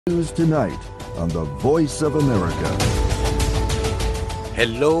News Tonight on the Voice of America.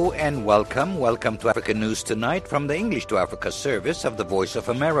 Hello and welcome. Welcome to African News Tonight from the English to Africa service of the Voice of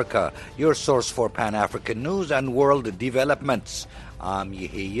America, your source for Pan-African news and world developments. I'm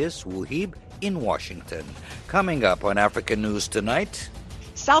Yehiyas Wuhib in Washington. Coming up on African News Tonight,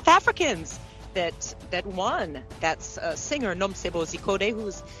 South Africans that won. That's singer Nomsebo Zikode,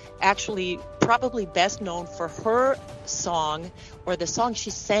 who's actually probably best known for her song, or the song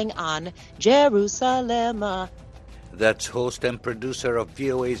she sang on Jerusalem. That's host and producer of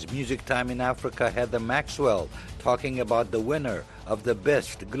VOA's Music Time in Africa, Heather Maxwell, talking about the winner of the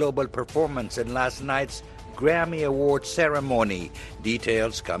Best Global Performance in last night's Grammy Award ceremony.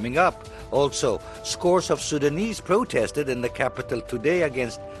 Details coming up. Also, scores of Sudanese protested in the capital today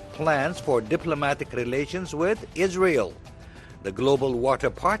against plans for diplomatic relations with Israel. The Global Water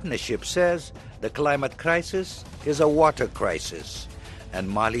Partnership says the climate crisis is a water crisis. And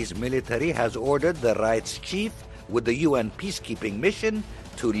Mali's military has ordered the rights chief with the UN peacekeeping mission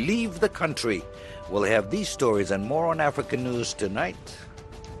to leave the country. We'll have these stories and more on African News Tonight.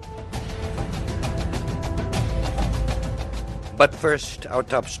 But first, our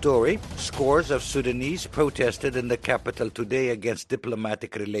top story. Scores of Sudanese protested in the capital today against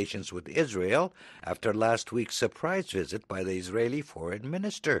diplomatic relations with Israel after last week's surprise visit by the Israeli foreign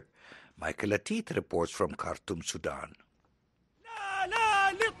minister. Michael Atit reports from Khartoum, Sudan.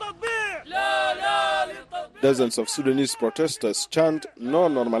 Dozens of Sudanese protesters chant no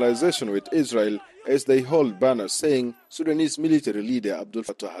normalization with Israel as they hold banners saying Sudanese military leader Abdel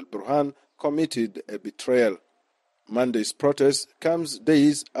Fattah al-Burhan committed a betrayal. Monday's protest comes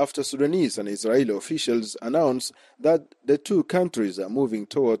days after Sudanese and Israeli officials announced that the two countries are moving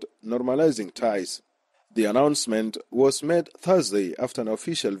toward normalizing ties. The announcement was made Thursday after an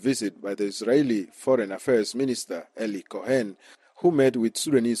official visit by the Israeli Foreign Affairs Minister Eli Cohen, who met with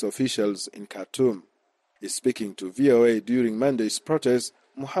Sudanese officials in Khartoum. Speaking to VOA during Monday's protest,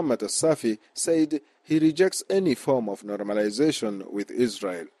 Muhammad Assafi said he rejects any form of normalization with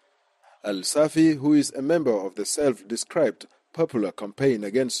Israel. Al-Safi, who is a member of the self-described popular campaign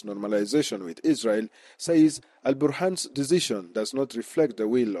against normalization with Israel, says al-Burhan's decision does not reflect the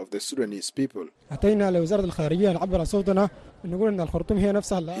will of the Sudanese people. He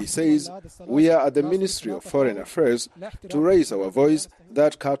says, "We are at the Ministry of Foreign Affairs to raise our voice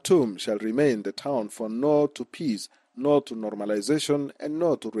that Khartoum shall remain the town for no to peace, no to normalization, and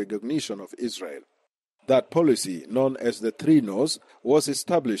no to recognition of Israel." That policy, known as the Three No's, was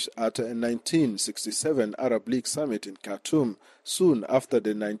established at a 1967 Arab League summit in Khartoum, soon after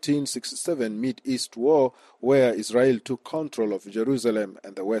the 1967 Mid-East War, where Israel took control of Jerusalem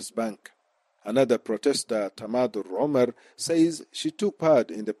and the West Bank. Another protester, Tamadur Omar, says she took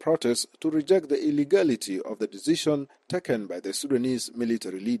part in the protest to reject the illegality of the decision taken by the Sudanese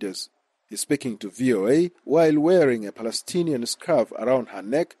military leaders. Speaking to VOA while wearing a Palestinian scarf around her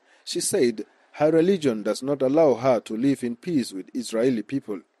neck, she said her religion does not allow her to live in peace with Israeli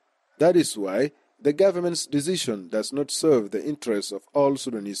people. That is why the government's decision does not serve the interests of all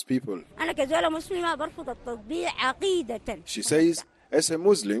Sudanese people. She says, "As a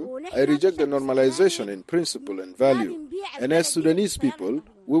Muslim, I reject the normalization in principle and value. And as Sudanese people,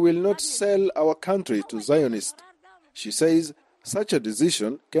 we will not sell our country to Zionists." She says, such a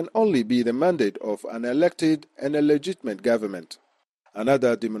decision can only be the mandate of an elected and a legitimate government.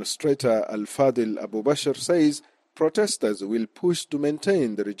 Another demonstrator, Al-Fadil Abu Bashir, says protesters will push to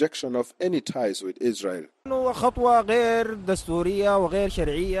maintain the rejection of any ties with Israel.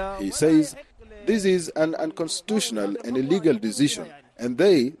 He says this is an unconstitutional and illegal decision, and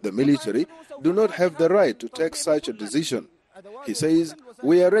they, the military, do not have the right to take such a decision. He says,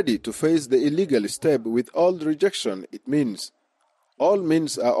 "We are ready to face the illegal step with all the rejection it means. All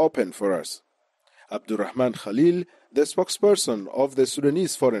means are open for us." Abdurrahman Khalil, the spokesperson of the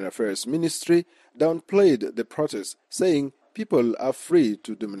Sudanese Foreign Affairs Ministry, downplayed the protest, saying people are free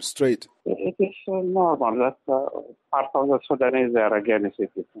to demonstrate. It is normal that part of the Sudanese are against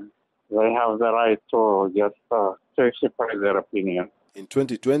it. They have the right to just to express their opinion. In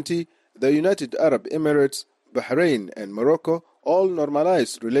 2020, the United Arab Emirates, Bahrain, and Morocco all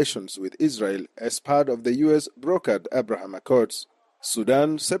normalized relations with Israel as part of the U.S. brokered Abraham Accords.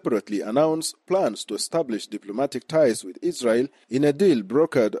 Sudan separately announced plans to establish diplomatic ties with Israel in a deal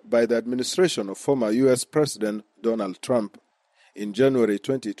brokered by the administration of former U.S. President Donald Trump. In January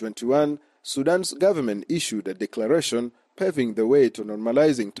 2021, Sudan's government issued a declaration paving the way to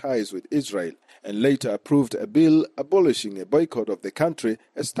normalizing ties with Israel and later approved a bill abolishing a boycott of the country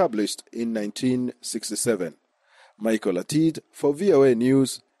established in 1967. Michael Atit for VOA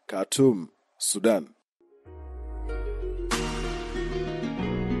News, Khartoum, Sudan.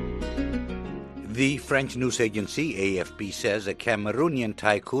 The French news agency AFP says a Cameroonian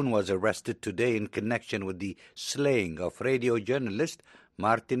tycoon was arrested today in connection with the slaying of radio journalist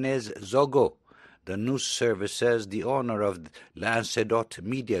Martinez Zogo. The news service says the owner of Lancedot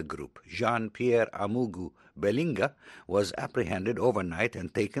Media Group, Jean-Pierre Amugu Belinga, was apprehended overnight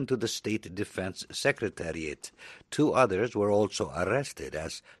and taken to the State Defense Secretariat. 2 others were also arrested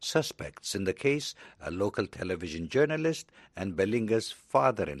as suspects in the case, a local television journalist and Belinga's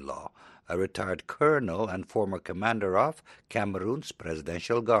father-in-law, a retired colonel and former commander of Cameroon's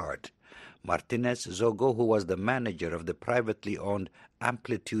Presidential Guard. Martinez Zogo, who was the manager of the privately owned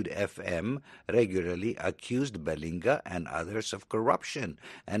Amplitude FM, regularly accused Belinga and others of corruption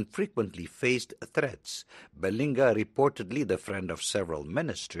and frequently faced threats. Belinga, reportedly the friend of several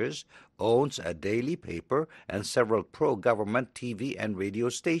ministers, owns a daily paper and several pro-government TV and radio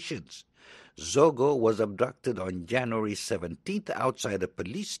stations. Zogo was abducted on January 17th outside a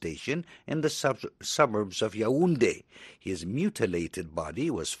police station in the suburbs of Yaoundé. His mutilated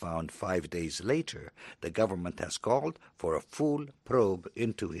body was found 5 days later. The government has called for a full probe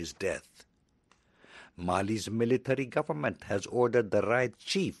into his death. Mali's military government has ordered the right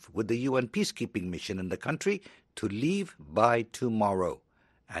chief with the UN peacekeeping mission in the country to leave by tomorrow.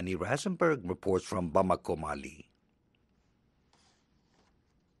 Annie Rasenberg reports from Bamako, Mali.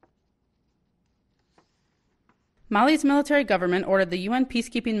 Mali's military government ordered the UN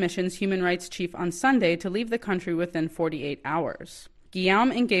peacekeeping mission's human rights chief on Sunday to leave the country within 48 hours.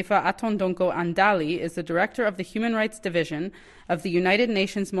 Guillaume Ngefa Atondonko Andali is the director of the Human Rights Division of the United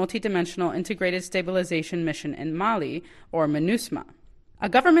Nations Multidimensional Integrated Stabilization Mission in Mali, or MINUSMA. A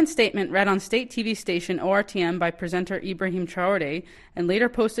government statement read on state TV station ORTM by presenter Ibrahim Traoré and later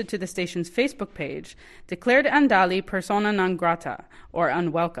posted to the station's Facebook page declared Andali persona non grata, or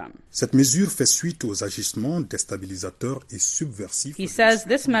unwelcome. Cette mesure fait suite aux agissements déstabilisateurs et subversifs. He says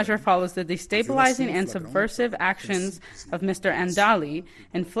this measure follows the destabilizing and subversive actions of Mr. Andali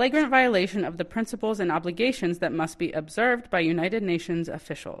in flagrant violation of the principles and obligations that must be observed by United Nations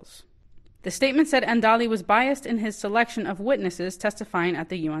officials. The statement said Andali was biased in his selection of witnesses testifying at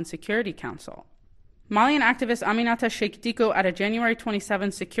the UN Security Council. Malian activist Aminata Sheikh Diko, at a January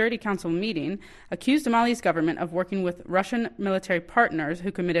 27 Security Council meeting, accused Mali's government of working with Russian military partners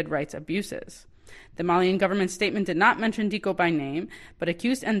who committed rights abuses. The Malian government statement did not mention Diko by name, but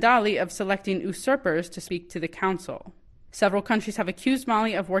accused Andali of selecting usurpers to speak to the council. Several countries have accused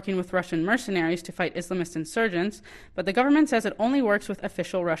Mali of working with Russian mercenaries to fight Islamist insurgents, but the government says it only works with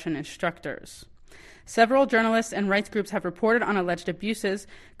official Russian instructors. Several journalists and rights groups have reported on alleged abuses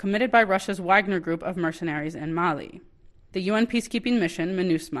committed by Russia's Wagner group of mercenaries in Mali. The UN peacekeeping mission,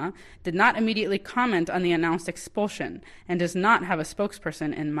 MINUSMA, did not immediately comment on the announced expulsion and does not have a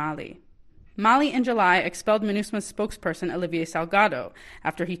spokesperson in Mali. Mali in July expelled MINUSMA's spokesperson Olivier Salgado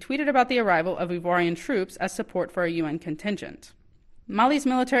after he tweeted about the arrival of Ivorian troops as support for a UN contingent. Mali's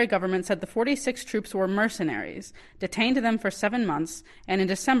military government said the 46 troops were mercenaries, detained them for 7 months, and in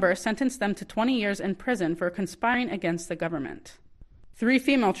December sentenced them to 20 years in prison for conspiring against the government. 3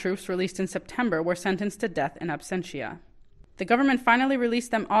 female troops released in September were sentenced to death in absentia. The government finally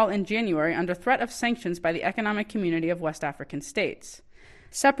released them all in January under threat of sanctions by the Economic Community of West African States.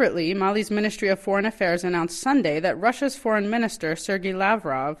 Separately, Mali's Ministry of Foreign Affairs announced Sunday that Russia's Foreign Minister Sergei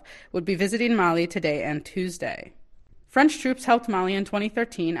Lavrov would be visiting Mali today and Tuesday. French troops helped Mali in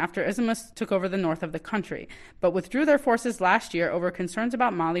 2013 after Islamists took over the north of the country, but withdrew their forces last year over concerns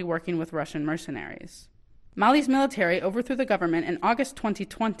about Mali working with Russian mercenaries. Mali's military overthrew the government in August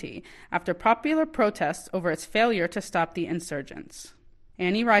 2020 after popular protests over its failure to stop the insurgents.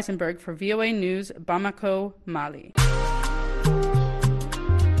 Annie Reisenberg for VOA News, Bamako, Mali.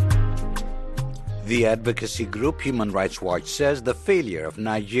 The advocacy group Human Rights Watch says the failure of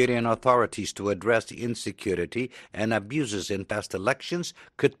Nigerian authorities to address the insecurity and abuses in past elections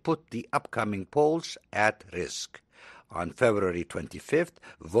could put the upcoming polls at risk. On February 25th,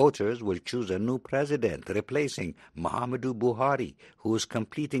 voters will choose a new president, replacing Muhammadu Buhari, who is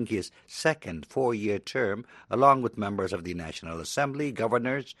completing his second 4-year term, along with members of the National Assembly,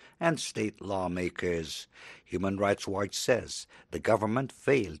 governors, and state lawmakers. Human Rights Watch says the government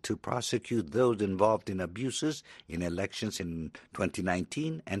failed to prosecute those involved in abuses in elections in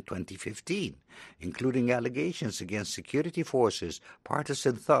 2019 and 2015, including allegations against security forces,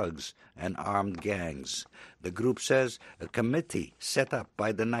 partisan thugs, and armed gangs. The group says a committee set up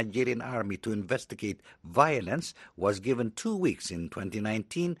by the Nigerian army to investigate violence was given 2 weeks in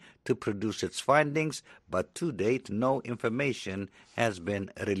 2019 to produce its findings, but to date no information has been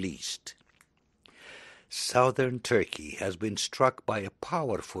released. Southern Turkey has been struck by a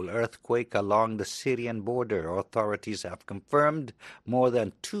powerful earthquake along the Syrian border. Authorities have confirmed more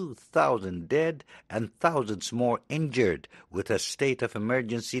than 2,000 dead and thousands more injured, with a state of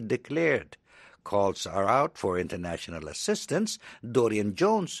emergency declared. Calls are out for international assistance. Dorian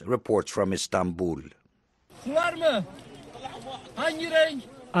Jones reports from Istanbul.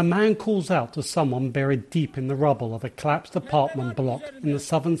 A man calls out to someone buried deep in the rubble of a collapsed apartment block in the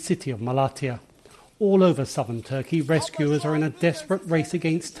southern city of Malatya. All over southern Turkey, rescuers are in a desperate race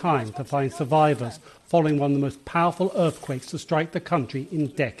against time to find survivors following one of the most powerful earthquakes to strike the country in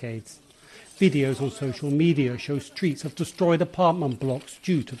decades. Videos on social media show streets of destroyed apartment blocks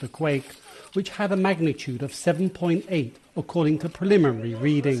due to the quake, which had a magnitude of 7.8 according to preliminary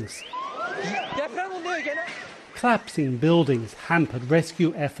readings. Collapsing buildings hampered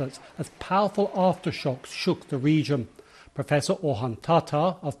rescue efforts as powerful aftershocks shook the region. Professor Orhan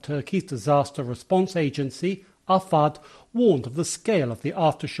Tatar of Turkey's disaster response agency, AFAD, warned of the scale of the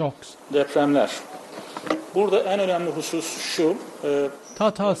aftershocks.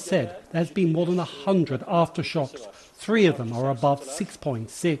 Tatar said there has been more than 100 aftershocks. 3 of them are above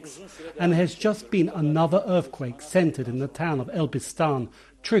 6.6, and there has just been another earthquake centered in the town of Elbistan,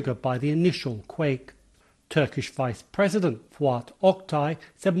 triggered by the initial quake. Turkish Vice President Fuat Oktay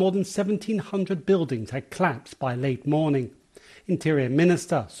said more than 1,700 buildings had collapsed by late morning. Interior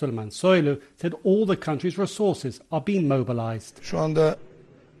Minister Süleyman Soylu said all the country's resources are being mobilized. Soylu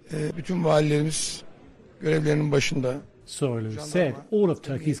said all of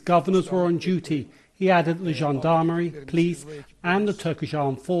Turkey's governors were on duty. He added the gendarmerie, police and the Turkish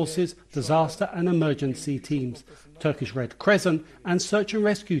armed forces, disaster and emergency teams. Turkish Red Crescent and search and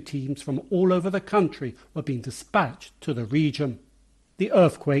rescue teams from all over the country were being dispatched to the region. The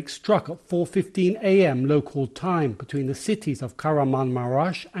earthquake struck at 4:15 a.m. local time between the cities of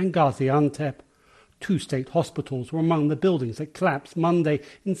Kahramanmaraş and Gaziantep. 2 state hospitals were among the buildings that collapsed Monday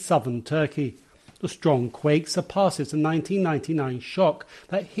in southern Turkey. The strong quake surpasses the 1999 shock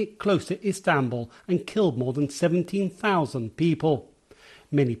that hit close to Istanbul and killed more than 17,000 people.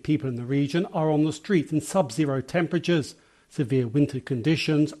 Many people in the region are on the streets in sub-zero temperatures. Severe winter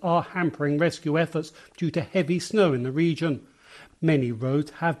conditions are hampering rescue efforts due to heavy snow in the region. Many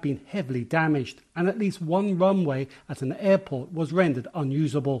roads have been heavily damaged, and at least one runway at an airport was rendered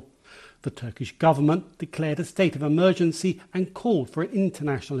unusable. The Turkish government declared a state of emergency and called for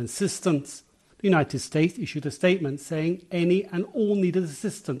international assistance. The United States issued a statement saying any and all needed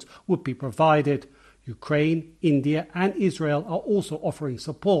assistance would be provided. Ukraine, India and Israel are also offering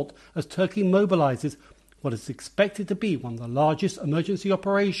support as Turkey mobilizes what is expected to be one of the largest emergency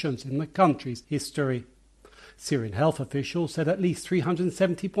operations in the country's history. Syrian health officials said at least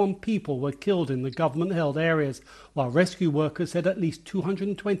 371 people were killed in the government-held areas, while rescue workers said at least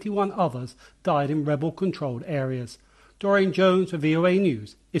 221 others died in rebel-controlled areas. Dorian Jones for VOA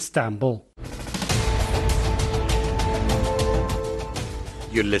News, Istanbul.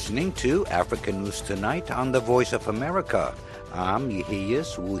 You're listening to African News Tonight on the Voice of America. I'm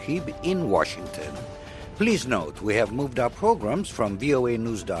Yehiyas Wuhib in Washington. Please note, we have moved our programs from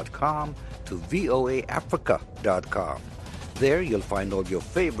voanews.com to voaafrica.com. There you'll find all your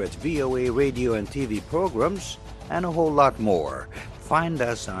favorite VOA radio and TV programs and a whole lot more. Find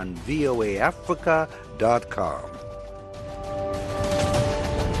us on voaafrica.com.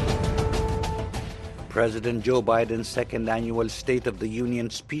 President Joe Biden's second annual State of the Union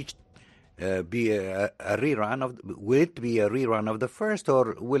speech will it be a rerun of the first,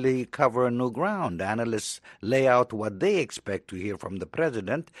 or will he cover new ground? Analysts lay out what they expect to hear from the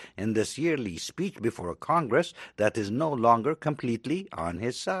president in this yearly speech before a Congress that is no longer completely on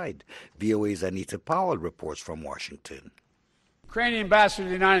his side. VOA's Anita Powell reports from Washington. Ukrainian ambassador to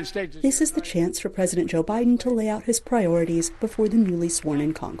the United States. This is the chance for President Joe Biden to lay out his priorities before the newly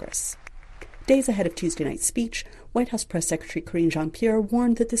sworn-in Congress. Days ahead of Tuesday night's speech, White House Press Secretary Karine Jean-Pierre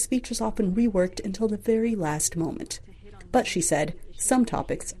warned that the speech is often reworked until the very last moment. But she said some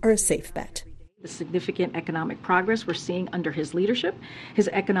topics are a safe bet. The significant economic progress we're seeing under his leadership, his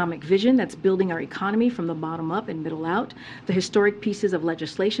economic vision that's building our economy from the bottom up and middle out, the historic pieces of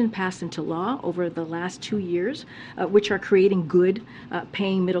legislation passed into law over the last 2 years, which are creating good,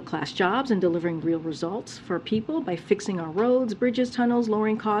 paying middle-class jobs and delivering real results for people by fixing our roads, bridges, tunnels,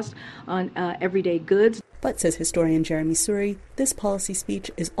 lowering costs on everyday goods. But, says historian Jeremy Suri, this policy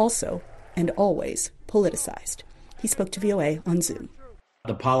speech is also, and always, politicized. He spoke to VOA on Zoom.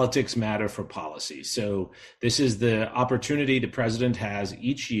 The politics matter for policy. So this is the opportunity the president has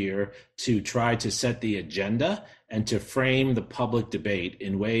each year to try to set the agenda and to frame the public debate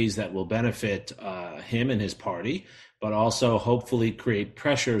in ways that will benefit him and his party, but also hopefully create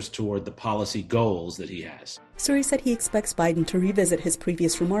pressures toward the policy goals that he has. Suri said he expects Biden to revisit his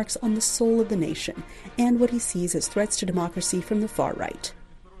previous remarks on the soul of the nation and what he sees as threats to democracy from the far right.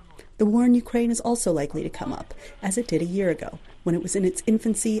 The war in Ukraine is also likely to come up, as it did a year ago, when it was in its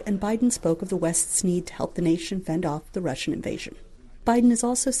infancy and Biden spoke of the West's need to help the nation fend off the Russian invasion. Biden has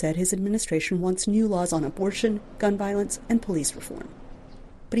also said his administration wants new laws on abortion, gun violence, and police reform.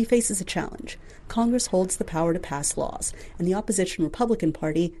 But he faces a challenge. Congress holds the power to pass laws, and the opposition Republican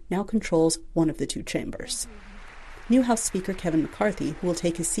Party now controls one of the two chambers. New House Speaker Kevin McCarthy, who will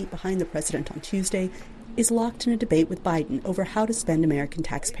take his seat behind the president on Tuesday, is locked in a debate with Biden over how to spend American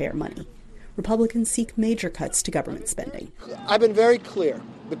taxpayer money. Republicans seek major cuts to government spending. I've been very clear.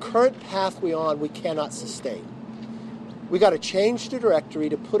 The current path we're on, we cannot sustain. We got to change the directory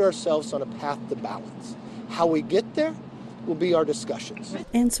to put ourselves on a path to balance. How we get there will be our discussions.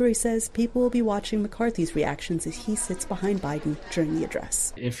 And Suri says people will be watching McCarthy's reactions as he sits behind Biden during the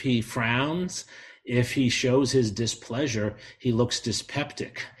address. If he frowns, if he shows his displeasure, he looks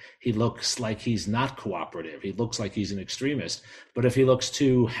dyspeptic. He looks like he's not cooperative. He looks like he's an extremist. But if he looks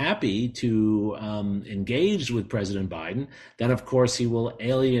too happy to engage with President Biden, then of course he will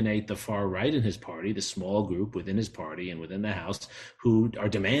alienate the far right in his party, the small group within his party and within the House who are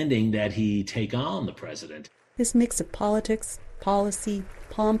demanding that he take on the president. This mix of politics, policy,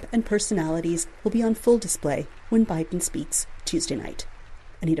 pomp, and personalities will be on full display when Biden speaks Tuesday night.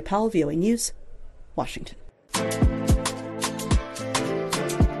 Anita Powell, VOA News, Washington.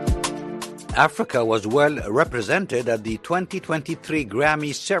 Africa was well represented at the 2023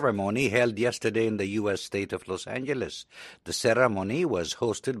 Grammy ceremony held yesterday in the U.S. state of Los Angeles. The ceremony was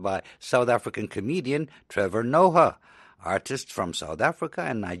hosted by South African comedian Trevor Noah. Artists from South Africa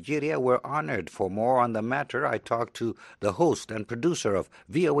and Nigeria were honored. For more on the matter, I talked to the host and producer of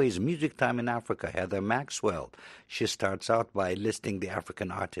VOA's Music Time in Africa, Heather Maxwell. She starts out by listing the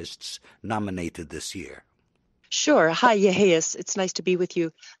African artists nominated this year. Sure. Hi, Yehias. It's nice to be with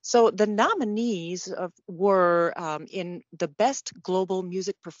you. So the nominees were in the Best Global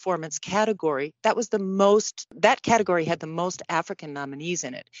Music Performance category. That category had the most African nominees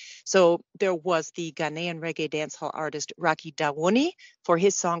in it. So there was the Ghanaian reggae dancehall artist Raki Dawoni for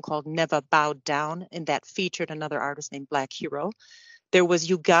his song called Never Bowed Down, and that featured another artist named Black Hero. There was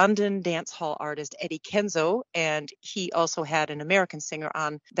Ugandan dancehall artist Eddie Kenzo, and he also had an American singer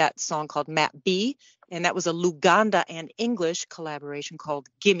on that song called Matt B, and that was a Luganda and English collaboration called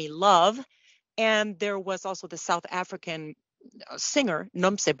Gimme Love. And there was also the South African singer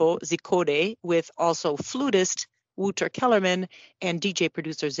Nomsebo Zikode with also flutist Wouter Kellerman and DJ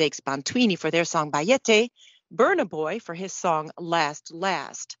producer Zakes Bantwini for their song Bayete, Burna Boy for his song Last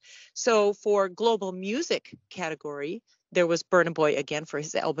Last. So for global music category, there was Burna Boy again for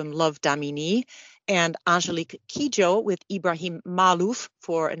his album Love Damini, and Angelique Kidjo with Ibrahim Malouf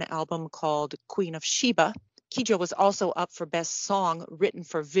for an album called Queen of Sheba. Kidjo was also up for Best Song Written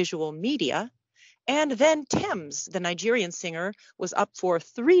for Visual Media. And then Tems, the Nigerian singer, was up for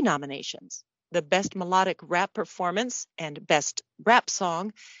 3 nominations: the Best Melodic Rap Performance and Best Rap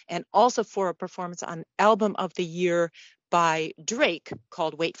Song, and also for a performance on Album of the Year by Drake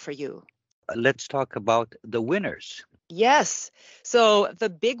called Wait For You. Let's talk about the winners. Yes. So the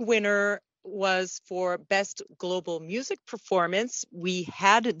big winner was for Best Global Music Performance. We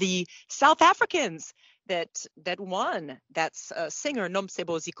had the South Africans that won. That's singer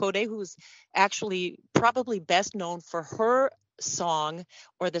Nomsebo Zikode, who's actually probably best known for her song,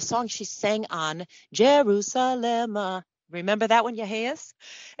 or the song she sang on Jerusalem. Remember that one, Yehias?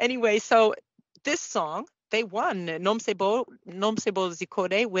 Anyway, so this song, they won. Nomsebo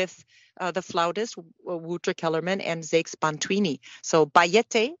Zikode with the flautist Wouter Kellerman and Zakes Bantwini. So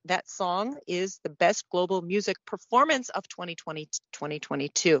Bayete, that song, is the best global music performance of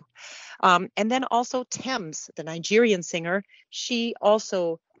 2020-2022. And then also Tems, the Nigerian singer, she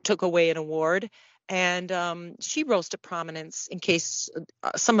also took away an award. And she rose to prominence, in case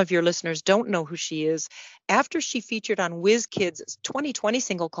some of your listeners don't know who she is, after she featured on WizKid's 2020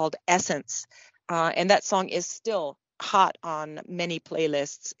 single called Essence. And that song is still hot on many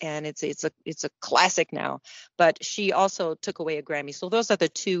playlists, and it's a classic now. But she also took away a Grammy. So those are the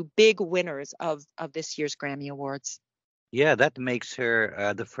 2 big winners of this year's Grammy Awards. Yeah, that makes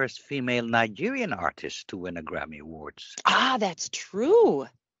her the first female Nigerian artist to win a Grammy Awards. Ah, that's true.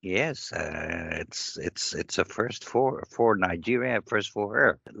 Yes, it's a first for Nigeria, a first for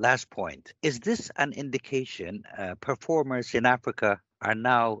her. Last point. Is this an indication performers in Africa are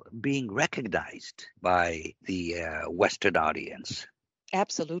now being recognized by the Western audience?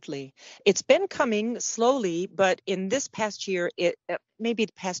 Absolutely. It's been coming slowly, but in this past year, maybe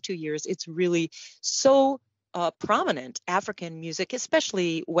the past 2 years, it's really so prominent African music,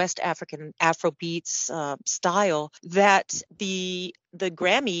 especially West African Afrobeats style, that the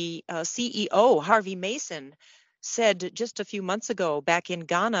Grammy CEO, Harvey Mason, said just a few months ago back in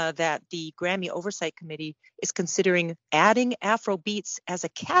Ghana that the Grammy Oversight Committee is considering adding Afrobeats as a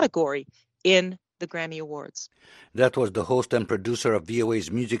category in the Grammy Awards. That was the host and producer of VOA's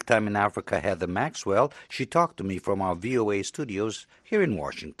Music Time in Africa, Heather Maxwell. She talked to me from our VOA studios here in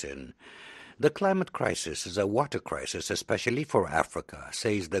Washington. The climate crisis is a water crisis, especially for Africa,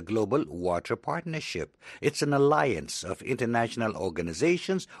 says the Global Water Partnership. It's an alliance of international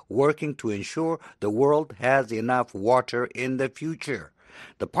organizations working to ensure the world has enough water in the future.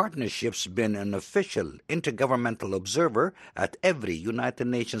 The partnership's been an official intergovernmental observer at every United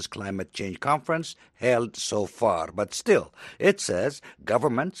Nations climate change conference held so far. But still, it says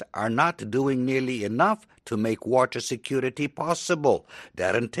governments are not doing nearly enough to make water security possible.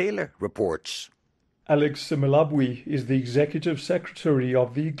 Darren Taylor reports. Alex Similabwe is the Executive Secretary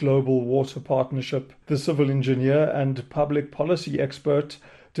of the Global Water Partnership. The civil engineer and public policy expert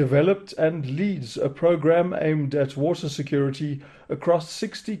developed and leads a program aimed at water security across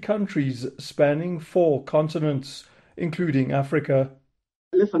 60 countries spanning 4 continents, including Africa.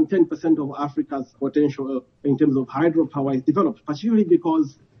 Less than 10% of Africa's potential in terms of hydropower is developed, particularly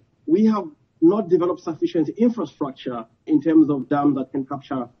because we have not developed sufficient infrastructure in terms of dams that can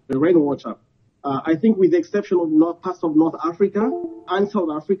capture the rainwater. I think with the exception of parts of North Africa and South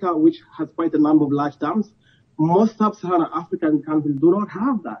Africa, which has quite a number of large dams, most sub-Saharan African countries do not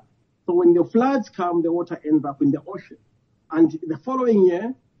have that. So when the floods come, the water ends up in the ocean. And the following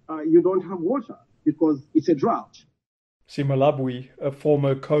year, you don't have water because it's a drought. Similabwe, a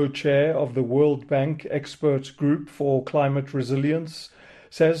former co-chair of the World Bank Expert Group for Climate Resilience,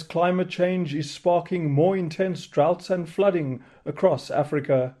 says climate change is sparking more intense droughts and flooding across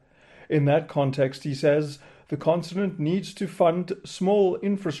Africa. In that context, he says, the continent needs to fund small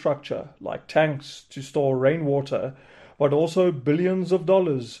infrastructure like tanks to store rainwater, but also billions of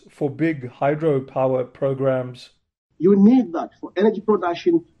dollars for big hydropower programs. You need that for energy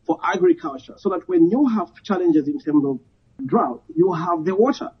production, for agriculture, so that when you have challenges in terms of drought, you have the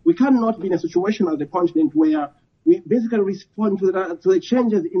water. We cannot be in a situation as a continent where we basically respond to the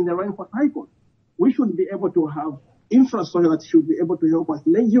changes in the rainfall cycle. We should be able to have infrastructure that should be able to help us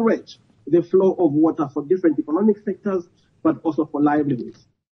regulate the flow of water for different economic sectors, but also for livelihoods.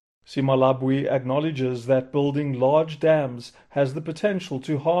 Similabwe acknowledges that building large dams has the potential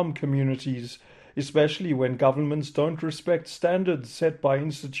to harm communities, especially when governments don't respect standards set by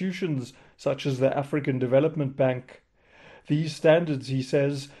institutions such as the African Development Bank. These standards, he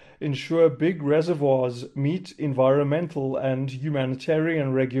says, ensure big reservoirs meet environmental and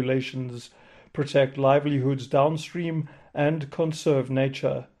humanitarian regulations, protect livelihoods downstream, and conserve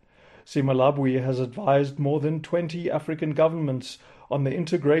nature. Similabwe has advised more than 20 African governments on the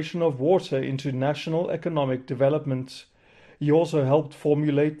integration of water into national economic development. He also helped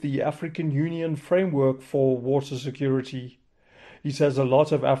formulate the African Union framework for water security. He says a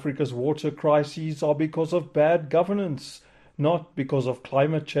lot of Africa's water crises are because of bad governance, not because of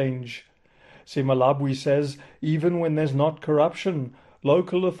climate change. Similabwe says even when there's not corruption,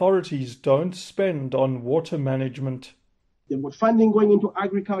 local authorities don't spend on water management. They've got funding going into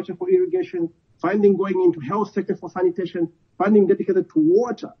agriculture for irrigation, funding going into health sector for sanitation, funding dedicated to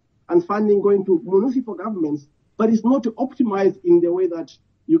water, and funding going to municipal governments, but it's not optimized in the way that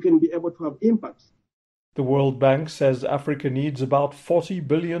you can be able to have impacts. The World Bank says Africa needs about $40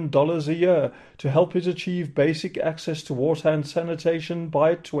 billion a year to help it achieve basic access to water and sanitation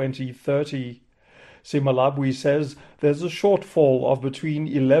by 2030. Similabwe says there's a shortfall of between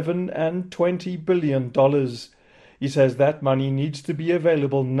 $11 and $20 billion. He says that money needs to be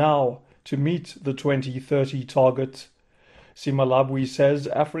available now to meet the 2030 target. Similabwe says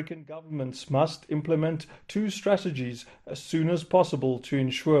African governments must implement 2 strategies as soon as possible to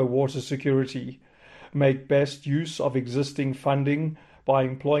ensure water security. Make best use of existing funding by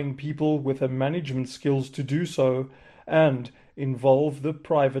employing people with the management skills to do so, and involve the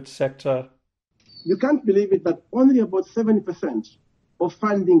private sector. You can't believe it, but only about 70% of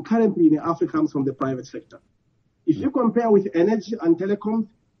funding currently in Africa comes from the private sector. If you compare with energy and telecoms,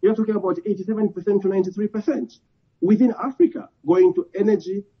 you're talking about 87% to 93% within Africa going to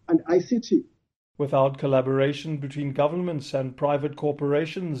energy and ICT. Without collaboration between governments and private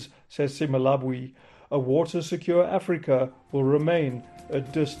corporations, says Similabwe, a water-secure Africa will remain a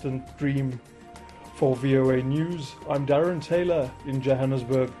distant dream. For VOA News, I'm Darren Taylor in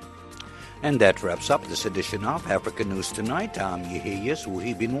Johannesburg. And that wraps up this edition of Africa News Tonight. I'm Yehiyas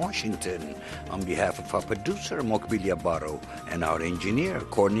Wuhib in Washington. On behalf of our producer, Mokbilia Baro, and our engineer,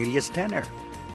 Cornelius Tanner,